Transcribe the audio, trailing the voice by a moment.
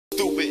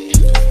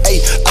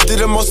did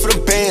the most for the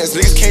bands.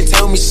 Niggas can't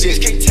tell me shit.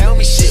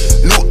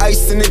 New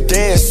ice in the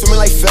dance, swimming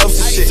like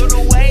Phelps and shit.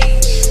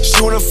 She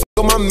wanna fuck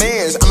with my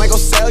mans, I might go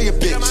sell your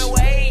bitch.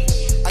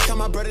 I got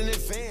my bread in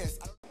advance.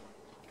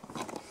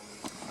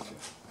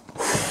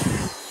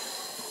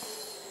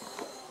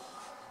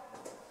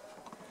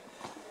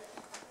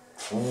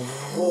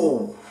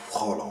 Whoa,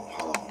 hold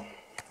on.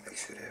 Make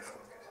sure that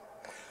focus.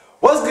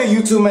 What's good,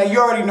 YouTube, man? You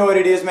already know what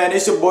it is, man.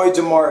 It's your boy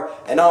Jamar,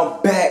 and I'm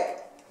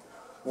back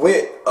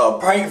with a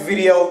prank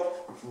video.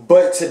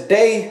 But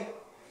today,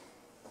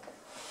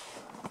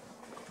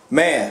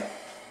 man,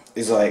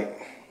 it's like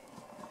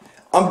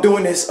I'm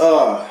doing this.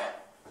 I'm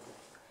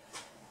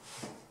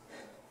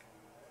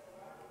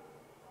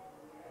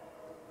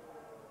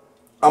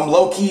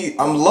low key,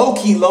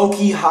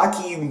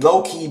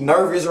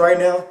 nervous right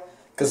now,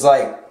 cause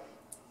like.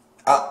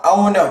 I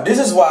don't know. This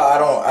is why I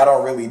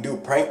don't really do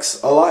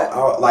pranks a lot.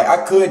 I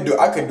could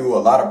do a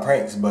lot of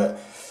pranks, but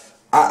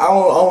I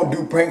don't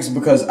do pranks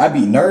because I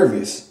be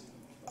nervous.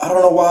 I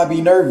don't know why I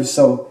be nervous,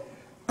 so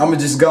I'ma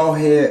just go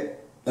ahead.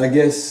 I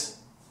guess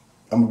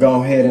I'm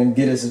going ahead and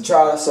get us a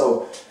try.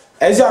 So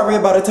as y'all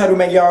read by the title,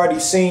 man, y'all already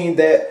seen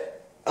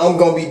that I'm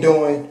gonna be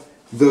doing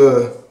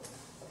the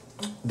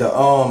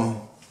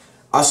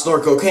I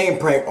snort cocaine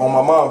prank on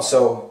my mom.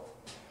 So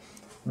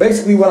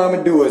basically what I'm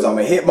gonna do is I'm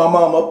gonna hit my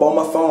mom up on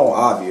my phone,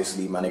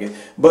 obviously, my nigga.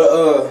 But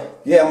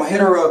yeah, I'm gonna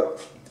hit her up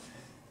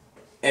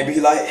and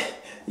be like,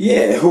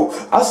 yeah,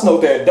 I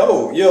smoke that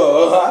dope, yeah,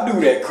 I do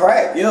that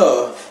crack,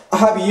 yeah,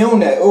 I be on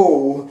that,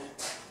 oh.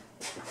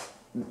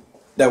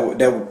 That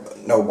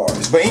no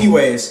bars. But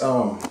anyways,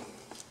 so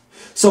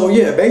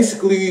yeah,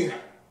 basically,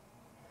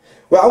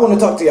 well, I wanna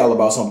talk to y'all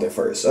about something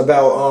first.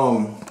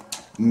 About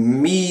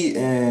me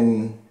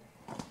and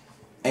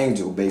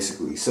Angel,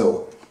 basically.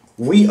 So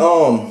we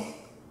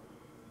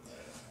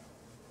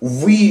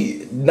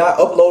not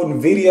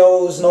uploading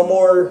videos no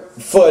more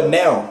for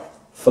now,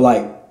 for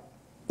like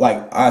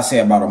I say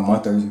about a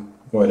month or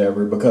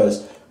whatever,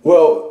 because,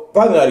 well,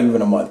 probably not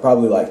even a month,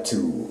 probably like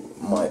 2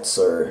 months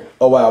or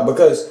a while,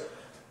 because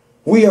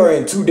we are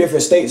in 2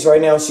 different states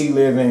right now. She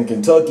live in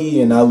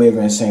Kentucky and I live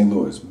in St.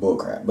 Louis.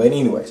 Bullcrap. But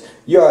anyways,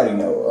 you already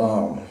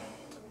know.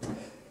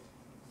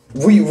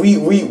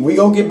 We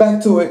gonna get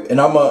back to it,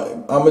 and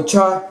I'ma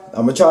try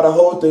to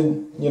hold the,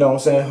 you know what I'm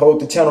saying,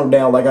 hold the channel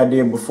down like I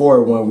did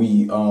before when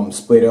we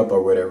split up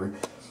or whatever.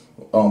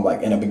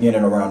 Like in the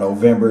beginning around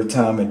November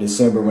time and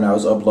December when I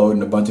was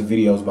uploading a bunch of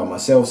videos by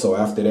myself. So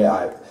after that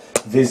I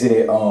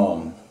visited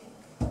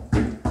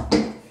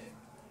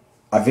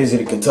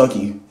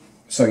Kentucky.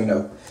 So you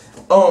know.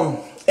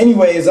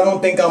 Anyways, I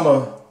ain't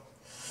gonna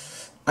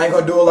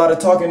do a lot of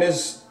talking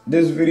this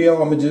video.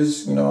 I'ma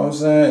just, you know what I'm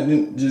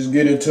saying, just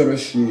get into the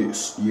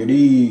shit. You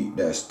need,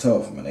 that's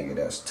tough, my nigga,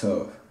 that's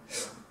tough.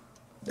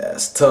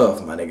 That's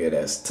tough, my nigga,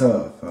 that's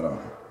tough. Hold on.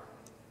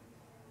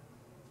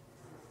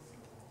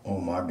 Oh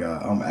my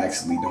God, I'm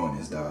actually doing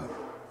this, dog.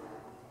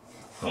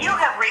 You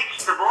have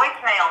reached the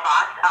voicemail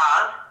box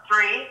of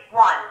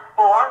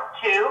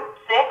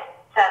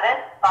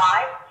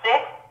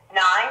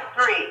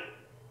 31426756693.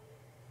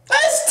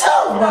 That's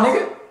tough, my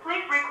nigga.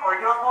 Please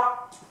record your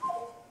voice.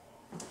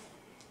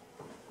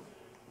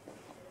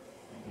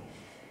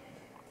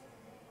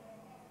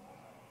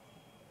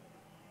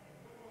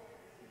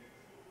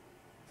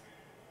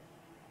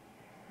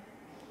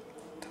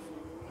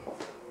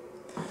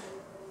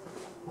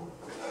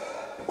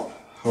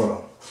 Hold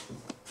on.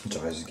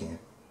 Try this again.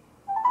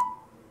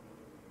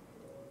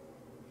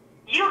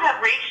 You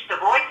have reached the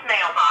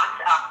voicemail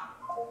box of...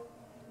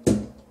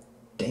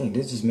 Dang,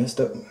 this just messed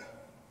up.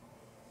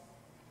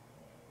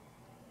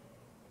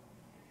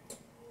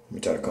 Let me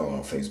try to call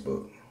on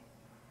Facebook.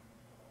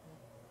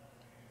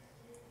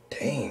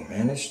 Dang,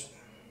 man, this...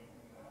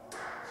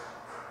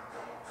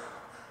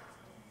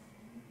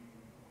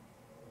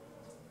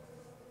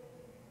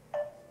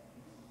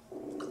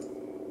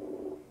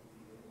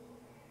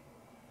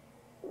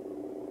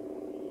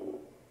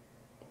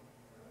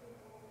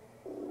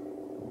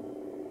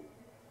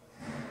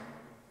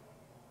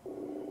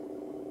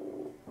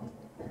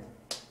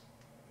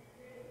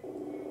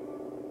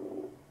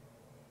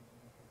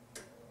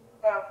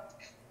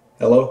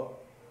 Hello?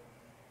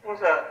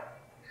 What's up?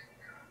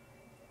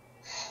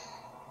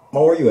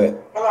 Mo, where you at?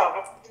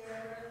 Hello.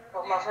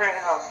 At my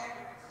friend's house.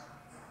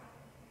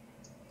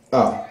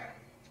 Oh.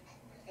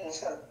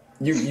 What's up?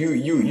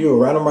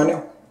 You around him right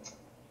now?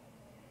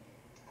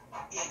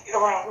 You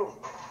around who?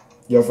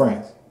 Your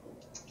friends?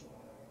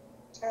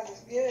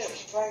 Yeah,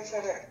 why you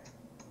say that?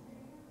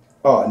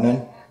 Oh,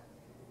 nothing.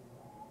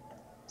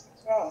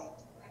 Oh.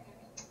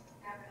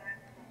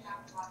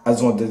 I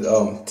just wanted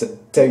to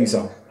tell you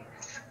something.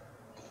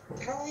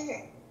 Come in.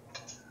 Hey,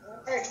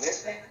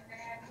 listen.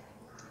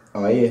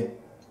 Oh, yeah.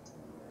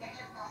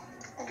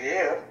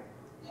 Yeah.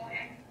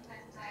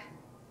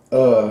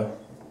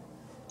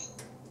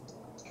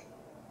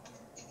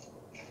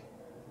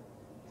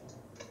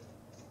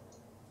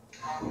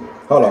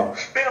 Hold on.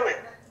 Spill it.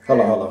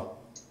 Hold on.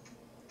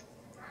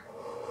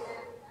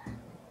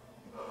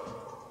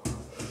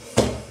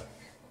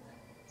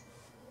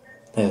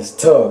 That's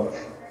tough.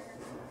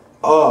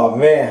 Oh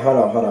man, hold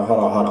on.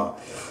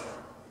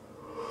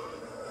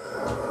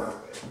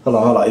 Hold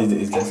on.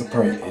 It's just a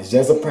prank. It's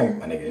just a prank,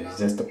 my nigga. It's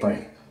just a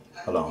prank.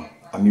 Hold on.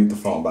 I mute the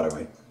phone, by the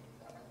way.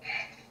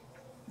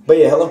 But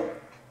yeah, hello.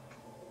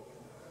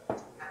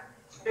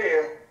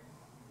 Yeah.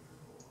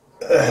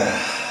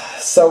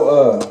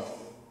 So,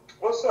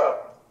 What's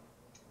up?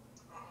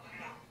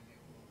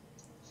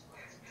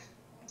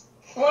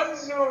 What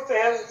did you have to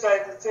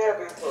hesitate to tell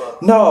me for?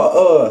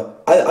 no,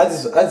 I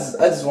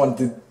just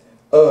wanted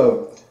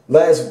to,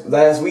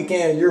 last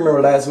weekend. You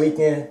remember last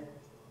weekend?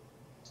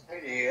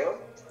 Yeah.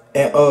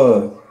 And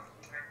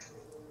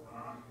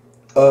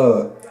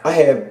I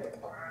had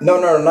no,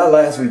 not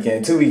last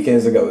weekend. 2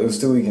 weekends ago. It was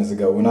 2 weekends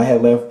ago when I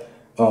had left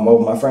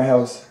over my friend's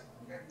house.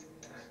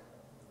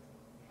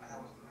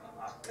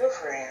 Good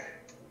friend.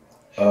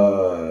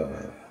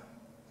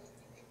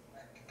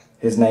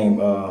 His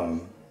name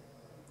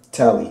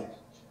Tally.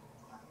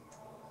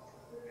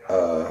 No, I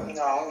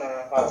don't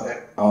know about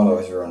that. I don't know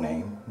his real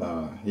name.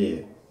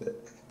 Yeah.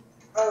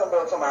 I don't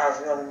know to my house,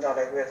 you don't know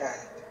that real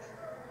name.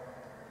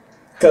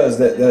 Cause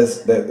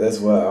that's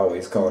what I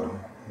always called him.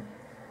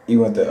 He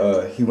went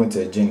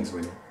to Jennings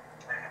with me.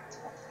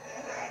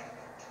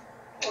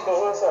 But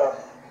what's up?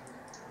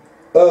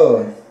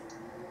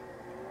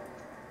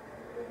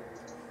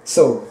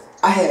 So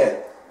I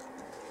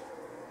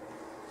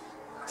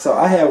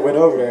had went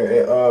over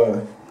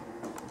there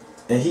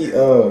and he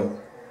hold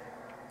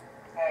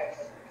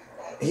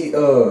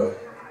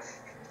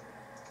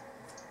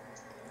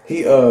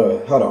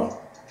on.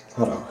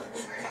 Hold on.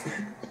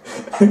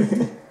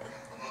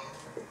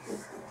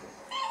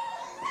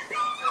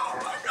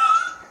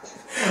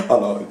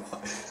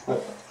 I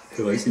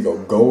feel like she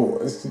gonna go.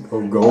 She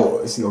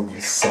gonna be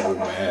so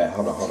mad.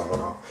 Hold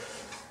on.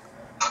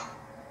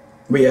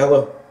 But yeah,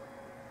 hello.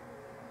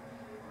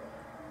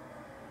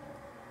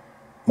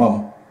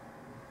 Mama.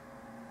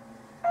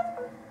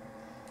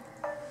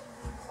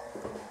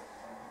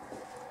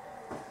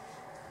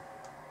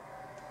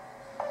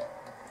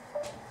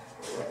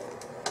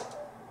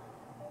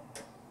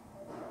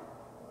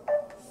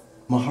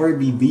 My heart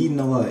be beating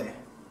a lot.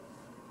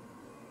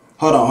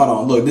 Hold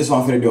on. Look, this is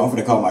what I'm finna do. I'm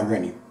finna call my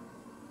granny.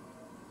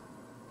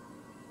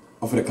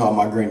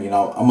 And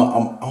I don't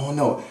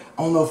know.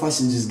 I don't know if I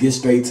should just get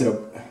straight to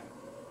the.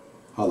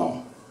 Hold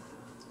on.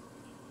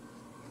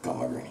 Call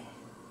my granny.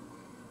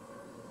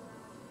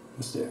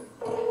 What's that?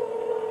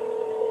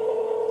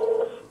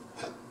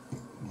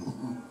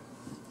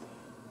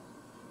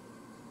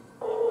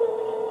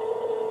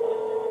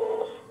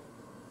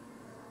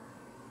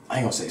 I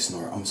ain't gonna say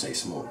snort. I'm gonna say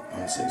smoke.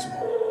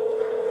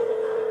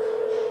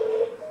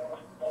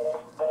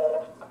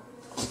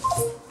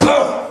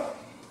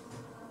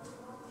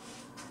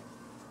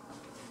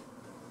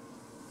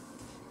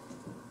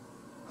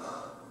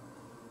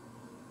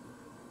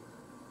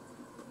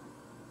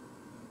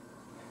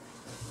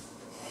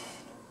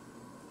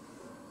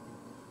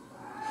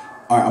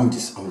 All right, I'm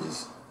just.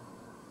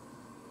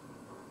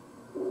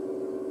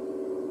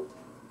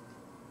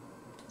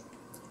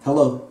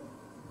 Hello.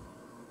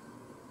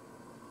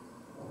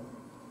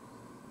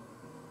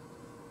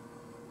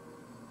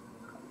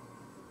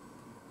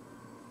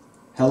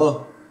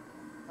 Hello.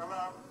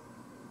 Hello?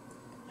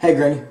 Hey,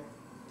 Granny.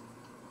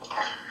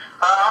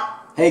 Huh?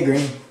 Hey,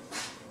 Granny.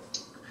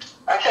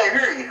 I can't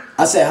hear you.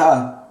 I said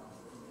hi.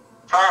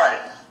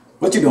 Alright.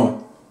 What you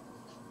doing?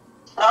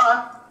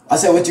 Huh? I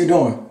said, what you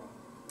doing?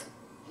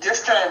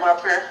 Just came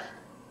up here.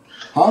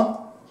 Huh?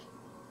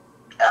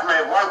 I'm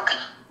at work.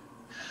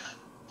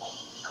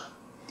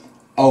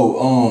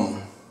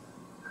 Oh,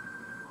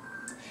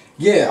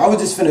 yeah, I was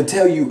just finna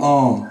tell you,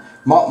 my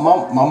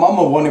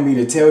mama wanted me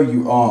to tell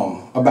you,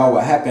 about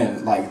what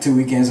happened, like, 2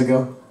 weekends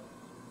ago.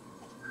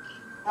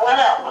 What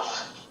happened?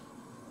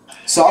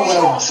 So I Is went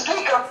you on over,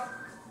 speaker?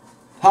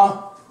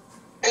 huh?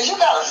 Is you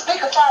got a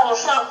speakerphone or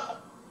something?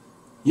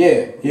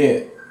 Yeah.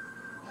 You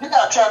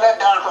gotta turn that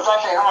down because I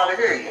can't hardly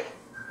hear you.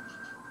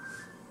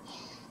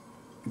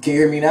 Can you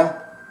hear me now?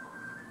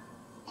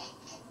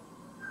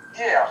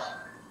 Yeah.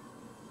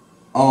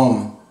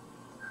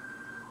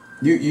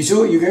 You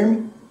sure you can hear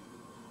me?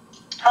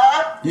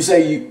 Huh? I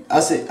say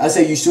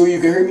you sure you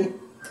can hear me?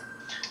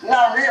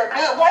 Not real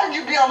good. Why would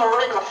you be on the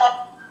regular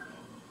phone?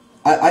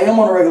 I am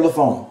on a regular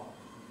phone.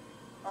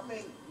 I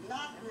mean,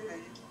 not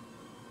really.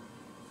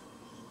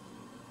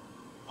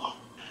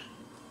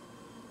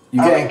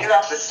 You I mean, can? get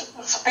off the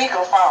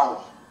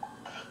speakerphone.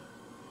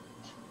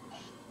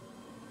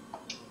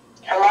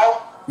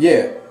 Hello?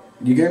 Yeah.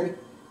 You hear me?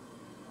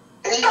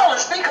 Is you on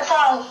the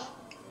speakerphone?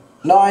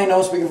 No, I ain't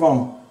on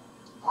speakerphone.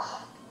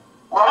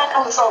 Well, how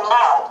come it's so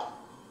loud?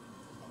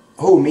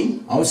 Who,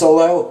 me? I'm so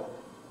loud?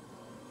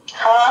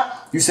 Huh?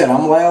 You said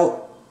I'm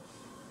loud?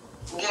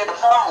 Yeah, the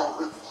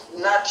phone.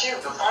 Not you,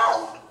 the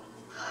phone.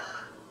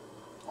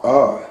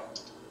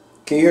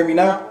 Can you hear me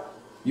now?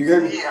 You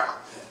hear me? Yeah.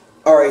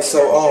 Alright,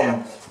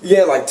 so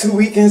yeah, like 2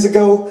 weekends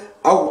ago,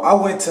 I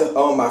went to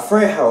my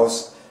friend's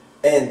house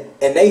and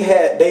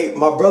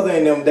my brother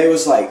and them, they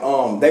was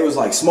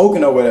like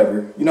smoking or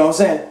whatever. You know what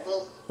I'm saying?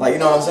 Like, you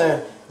know what I'm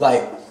saying?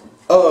 Like,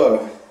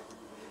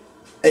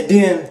 And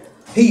then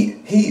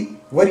he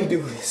what he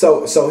do?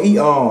 So he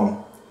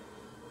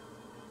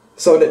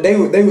so that they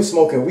were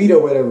smoking weed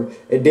or whatever,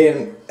 and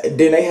then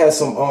they had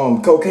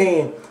some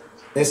cocaine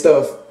and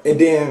stuff, and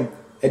then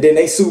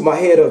they sued my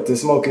head up to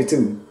smoke it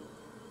too.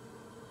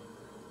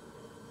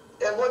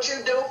 And what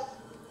you do?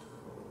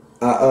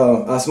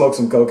 I smoked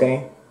some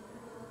cocaine.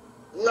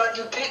 No,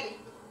 you didn't.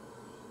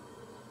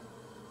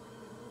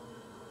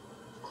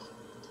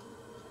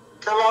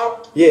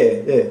 Hello?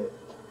 Yeah.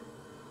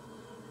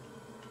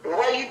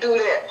 Why you do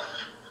that?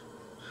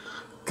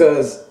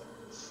 Cause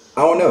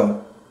I don't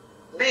know.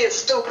 Being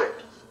stupid.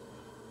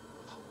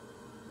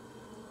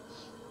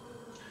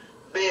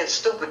 Being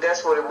stupid,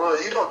 that's what it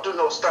was. You don't do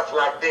no stuff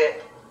like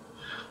that.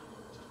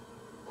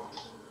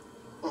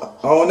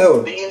 I don't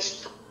know. Being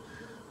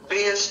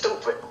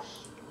stupid.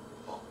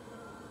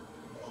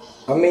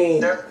 I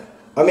mean,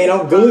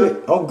 I'm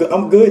good.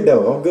 I'm good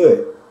though. I'm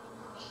good.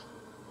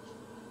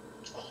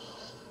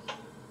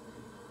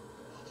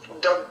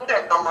 Don't do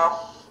that no more.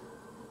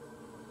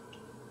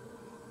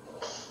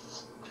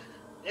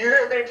 You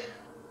hear me?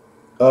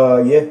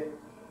 Yeah.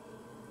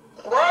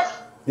 What?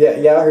 Yeah,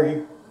 I heard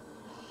you.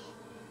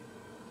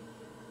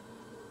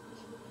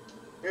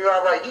 You're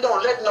all right. You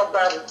don't let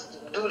nobody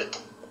do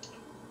that.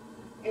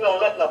 You don't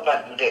let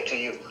nobody do that to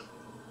you.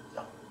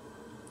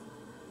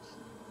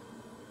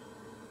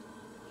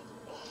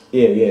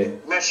 Yeah.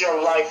 Mess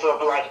your life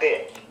up like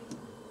that.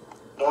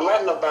 Don't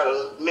let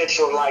nobody mess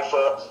your life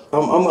up.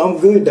 I'm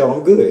good though.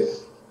 I'm good.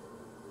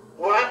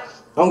 What?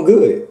 I'm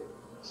good.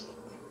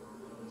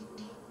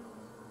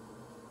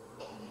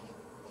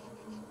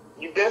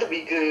 You better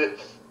be good.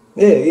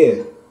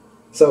 Yeah.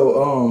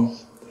 So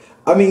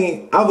I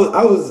mean, I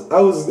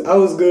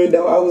was good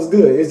though. I was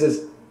good. It's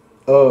just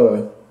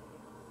I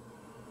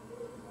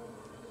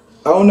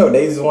don't know.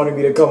 They just wanted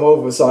me to come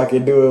over so I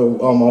could do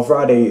it on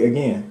Friday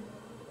again.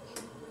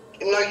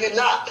 No, you're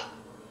not.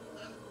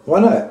 Why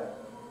not?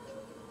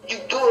 You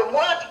doing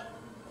what?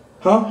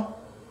 Huh?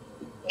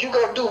 You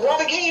gonna do what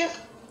again?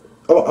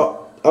 I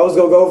was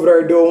gonna go over there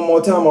and do it one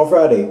more time on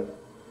Friday.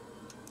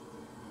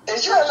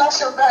 Is you lost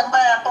your back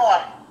bad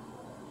boy?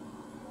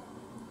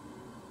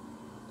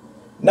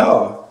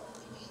 No.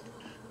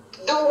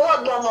 Do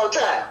what one more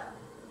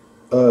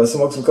time?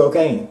 Smoke some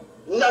cocaine.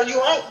 No, you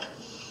ain't.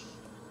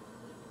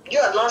 You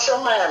had lost your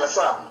mind or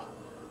something.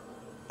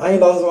 I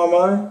ain't lost my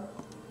mind.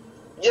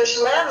 Yes,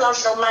 you have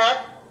lost your mind.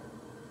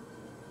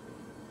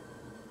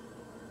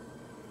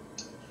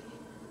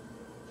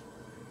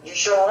 You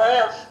sure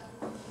have.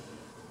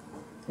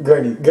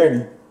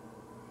 Gurney.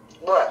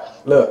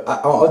 What? Look,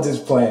 I'm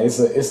just playing.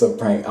 It's a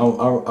prank.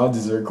 I'll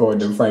just record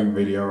the prank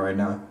video right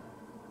now.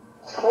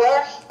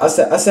 What? I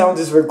said I'm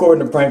just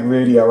recording the prank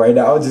video right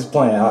now. I was just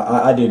playing.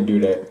 I didn't do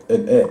that,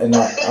 and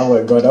I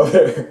wasn't going over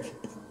there.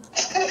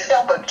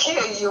 I'm gonna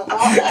kill you, boy.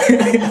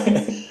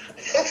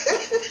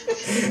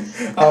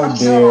 I'm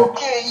sure dead. gonna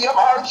kill you. I'm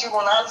gonna hurt you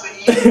when I see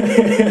you.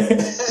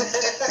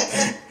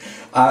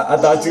 I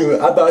thought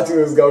you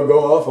was gonna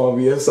go off on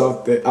me or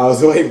something. I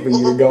was waiting for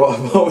you to go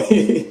off on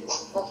me.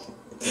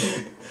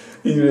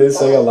 You didn't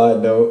say a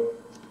lot though.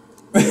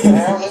 I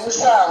don't even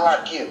sound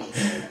like you.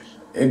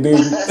 It did.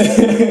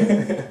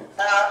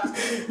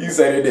 You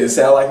said it didn't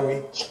sound like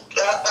me.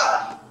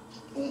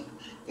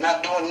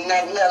 Not doing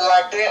nothing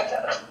like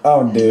that.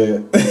 I'm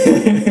dead.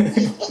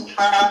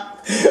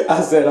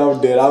 I said I'm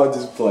dead. I was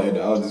just playing.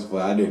 I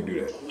didn't do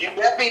that. You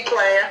better be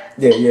playing.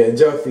 Yeah.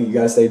 Joke free. You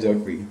gotta stay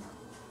joke free.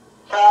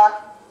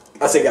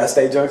 I said gotta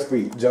stay joke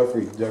free. Joke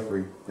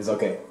free. It's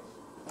okay.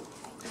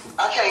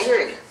 I can't hear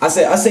you. I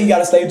said you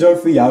gotta stay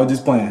joke free. I was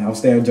just playing. I'm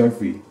staying joke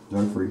free.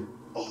 Joke free.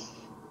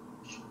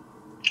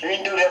 You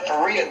didn't do that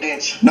for real,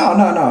 did you? No.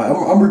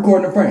 I'm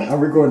recording a prank. I'm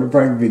recording a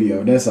prank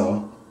video. That's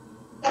all.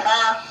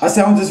 I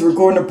said I'm just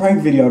recording a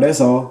prank video.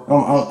 That's all.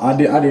 I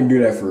didn't do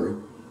that for real.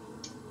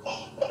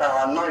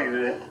 I know you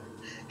didn't.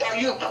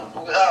 You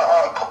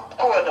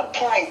recording the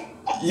prank.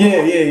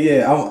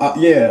 Yeah.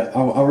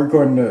 I'm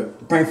recording the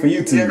prank for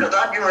YouTube. Yeah, because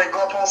I'm getting ready to go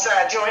up on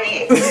side your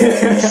head.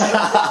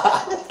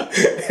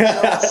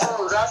 As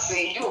soon as I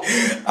see you.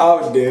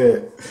 I'm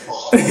dead.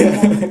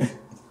 That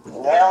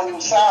don't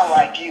even sound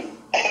like you.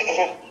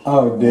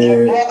 I'm Your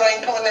dead. brother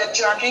ain't doing that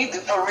junk either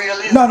for real,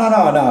 is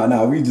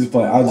No. We just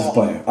playing. I was just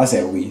playing. I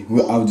said we.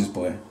 I was just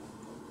playing.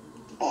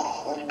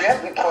 You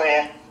better be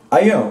playing.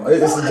 I am.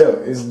 It's a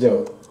joke. It's a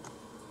joke.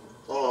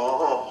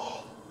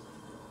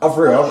 I'm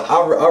for real.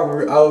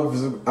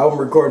 I'm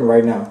recording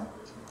right now.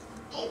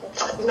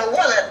 No wonder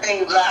that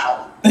thing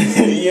loud.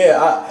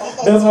 Yeah,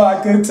 that's why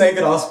I couldn't take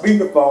it on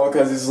speakerphone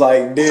because it's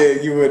like,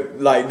 dude, you would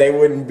they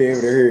wouldn't be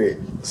able to hear it.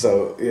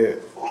 So yeah.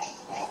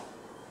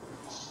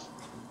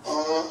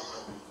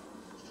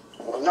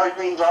 Well, no,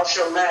 you ain't lost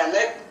your mind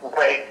that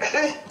way.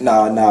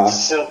 Nah.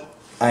 Shoot.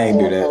 I ain't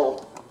do that.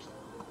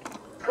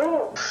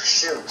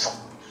 Shoot.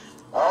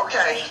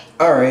 Okay.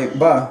 All right,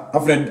 bye.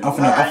 I'm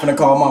finna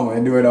call mama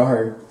and do it on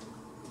her.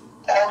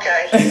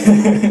 Okay.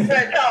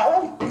 Hey,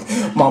 call.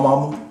 My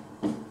mama.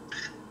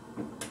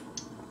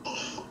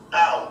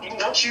 Oh, you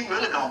know she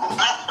really gonna go.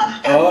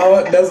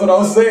 Oh, that's what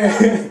I'm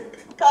saying.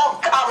 Call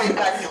Call me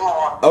back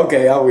tomorrow.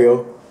 Okay, I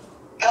will.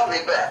 Call me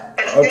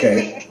back.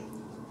 Okay.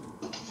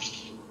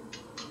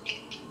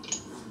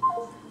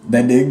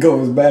 That didn't go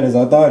as bad as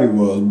I thought it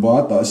was,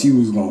 but I thought she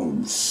was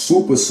gonna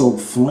super soak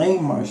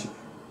flame my shit.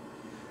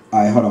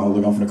 Alright, hold on,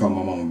 look, I'm finna call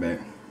my mama back.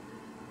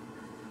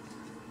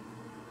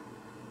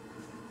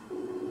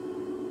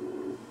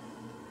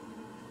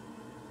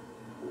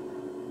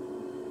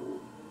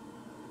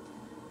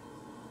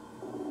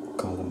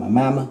 Calling my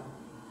mama.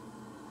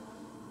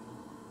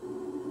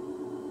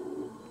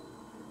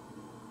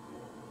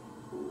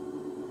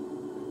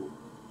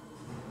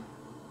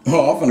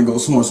 Oh, I'm finna go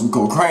snort some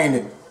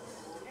cocaine.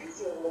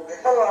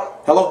 Hello.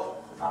 Hello?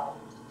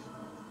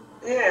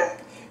 Yeah.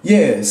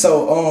 Yeah,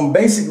 so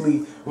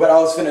basically what I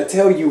was finna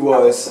tell you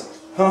was,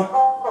 huh?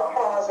 Hold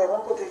on a second. Let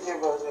me put these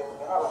earbuds in.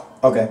 Hold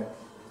on. Okay.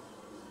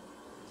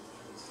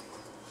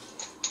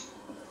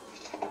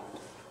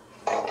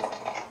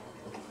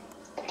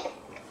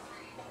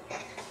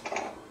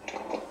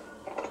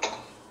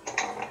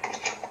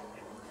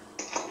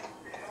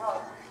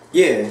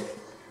 Yeah.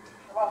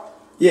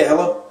 Yeah,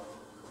 hello?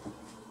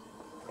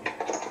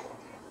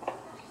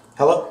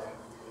 Hello?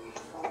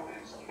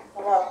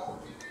 Hello.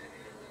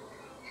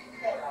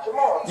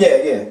 Jamal. Yeah.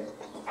 Yeah.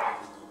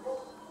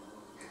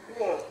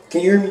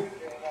 Can you hear me?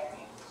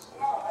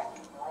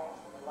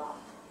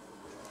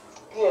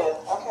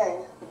 Yeah.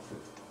 Okay.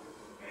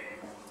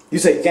 You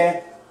say you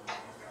can?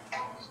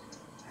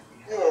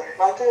 Yeah.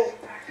 Like this.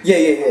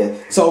 Yeah.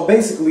 So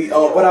basically,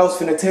 what I was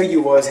finna tell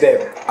you was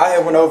that I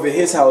had went over to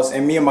his house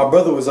and me and my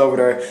brother was over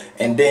there,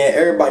 and then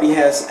everybody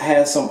had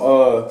some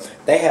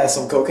they had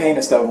some cocaine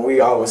and stuff, and we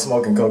all was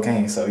smoking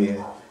cocaine. So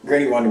yeah,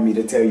 Granny wanted me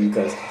to tell you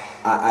because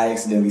I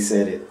accidentally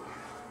said it.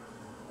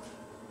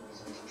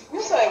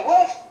 You say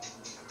what?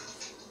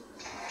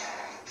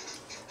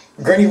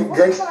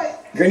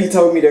 Granny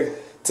told me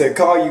to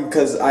call you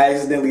because I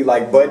accidentally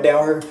like butt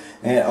down her,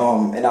 and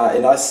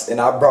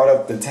I brought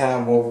up the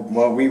time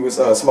when we was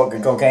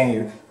smoking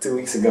cocaine 2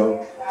 weeks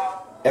ago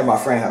at my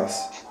friend's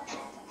house.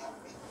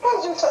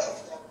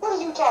 What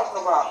are you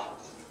talking about?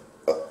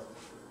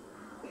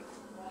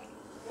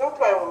 Don't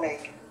play with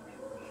me.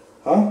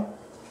 Huh?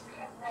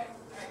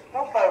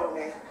 Don't play with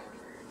me.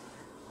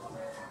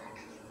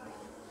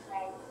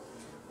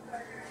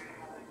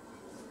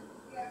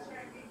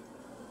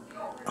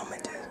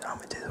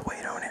 I'ma just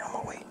wait on it.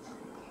 I'ma wait.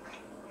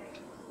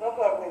 Don't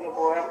play with me, little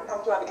boy.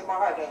 I'm trying to get my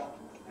heart down.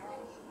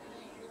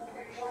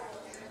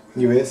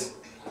 You is?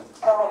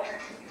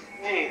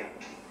 Yeah.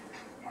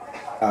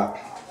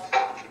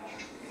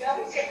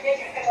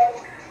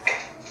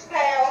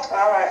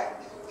 All right.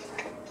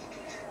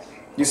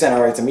 You sound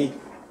alright to me.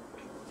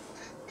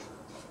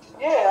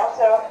 Yeah, I'm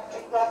sorry.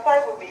 Don't play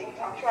with me.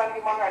 I'm trying to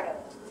get my heart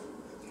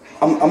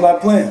down. I'm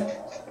not playing.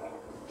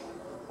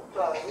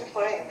 So, you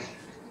playing.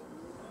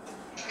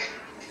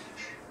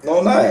 No,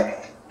 I'm not.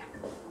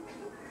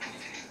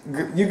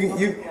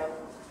 You,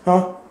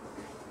 huh?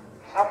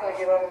 I'm gonna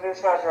get under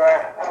this hard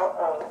drive. I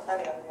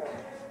know.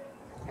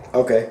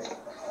 Okay.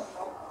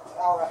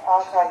 All right,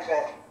 I'll call you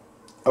back.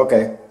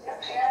 Okay.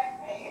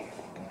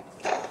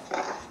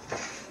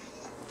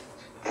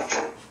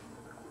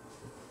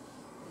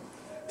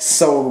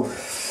 So,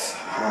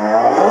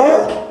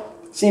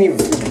 she ain't even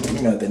freaking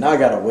do nothing. Now I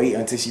gotta wait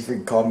until she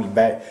freaking call me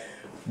back.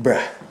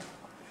 Bruh.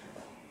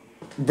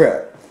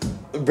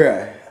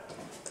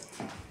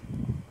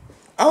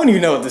 I don't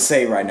even know what to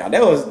say right now.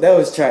 That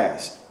was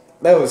trash.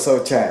 That was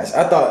so trash.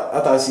 I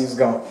thought she was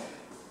gonna.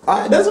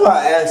 That's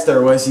why I asked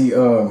her, was she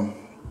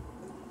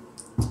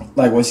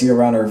like was she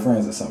around her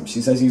friends or something?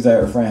 She said she was at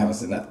her friend's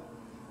house and that.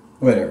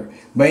 Whatever.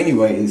 But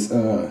anyways,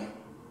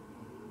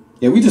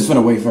 yeah, we just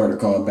gonna wait for her to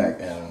call back,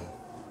 and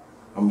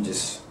I'm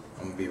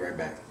gonna be right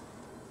back.